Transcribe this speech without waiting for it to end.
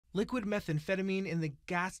Liquid methamphetamine in the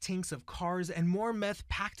gas tanks of cars and more meth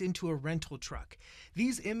packed into a rental truck.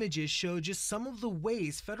 These images show just some of the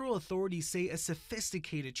ways federal authorities say a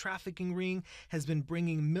sophisticated trafficking ring has been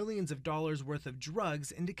bringing millions of dollars worth of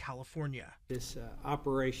drugs into California. This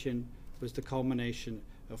operation was the culmination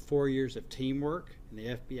of 4 years of teamwork and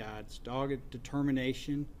the FBI's dogged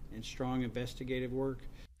determination and strong investigative work.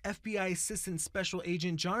 FBI Assistant Special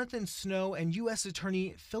Agent Jonathan Snow and U.S.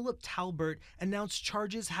 Attorney Philip Talbert announced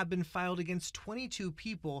charges have been filed against 22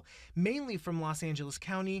 people, mainly from Los Angeles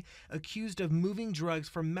County, accused of moving drugs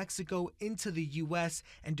from Mexico into the U.S.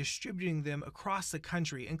 and distributing them across the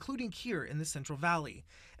country, including here in the Central Valley.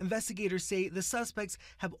 Investigators say the suspects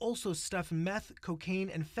have also stuffed meth, cocaine,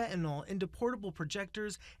 and fentanyl into portable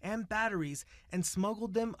projectors and batteries and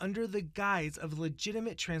smuggled them under the guise of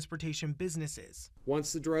legitimate transportation businesses.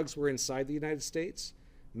 Once the drugs were inside the United States,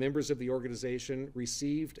 members of the organization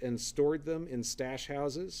received and stored them in stash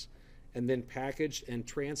houses and then packaged and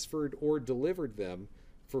transferred or delivered them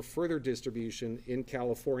for further distribution in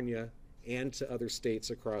California and to other states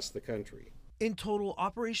across the country. In total,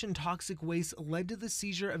 Operation Toxic Waste led to the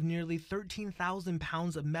seizure of nearly 13,000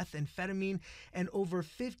 pounds of methamphetamine and over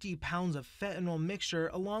 50 pounds of fentanyl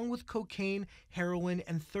mixture, along with cocaine, heroin,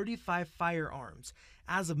 and 35 firearms.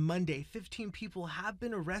 As of Monday, 15 people have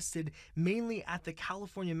been arrested, mainly at the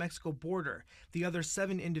California-Mexico border. The other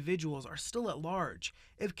 7 individuals are still at large.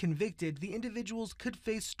 If convicted, the individuals could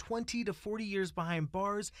face 20 to 40 years behind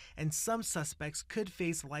bars, and some suspects could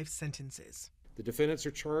face life sentences. The defendants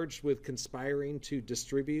are charged with conspiring to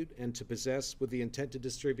distribute and to possess with the intent to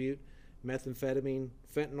distribute methamphetamine,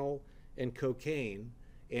 fentanyl, and cocaine,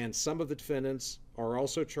 and some of the defendants are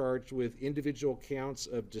also charged with individual counts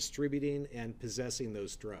of distributing and possessing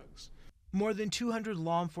those drugs. More than 200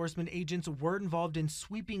 law enforcement agents were involved in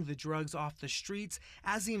sweeping the drugs off the streets.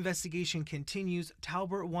 As the investigation continues,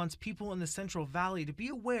 Talbert wants people in the Central Valley to be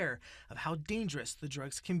aware of how dangerous the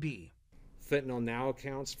drugs can be. Fentanyl now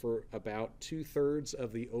accounts for about 2/3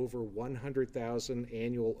 of the over 100,000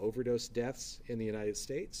 annual overdose deaths in the United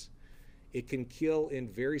States. It can kill in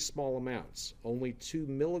very small amounts. Only 2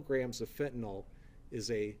 milligrams of fentanyl is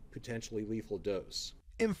a potentially lethal dose.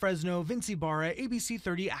 In Fresno, Vince Ibarra, ABC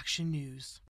 30 Action News.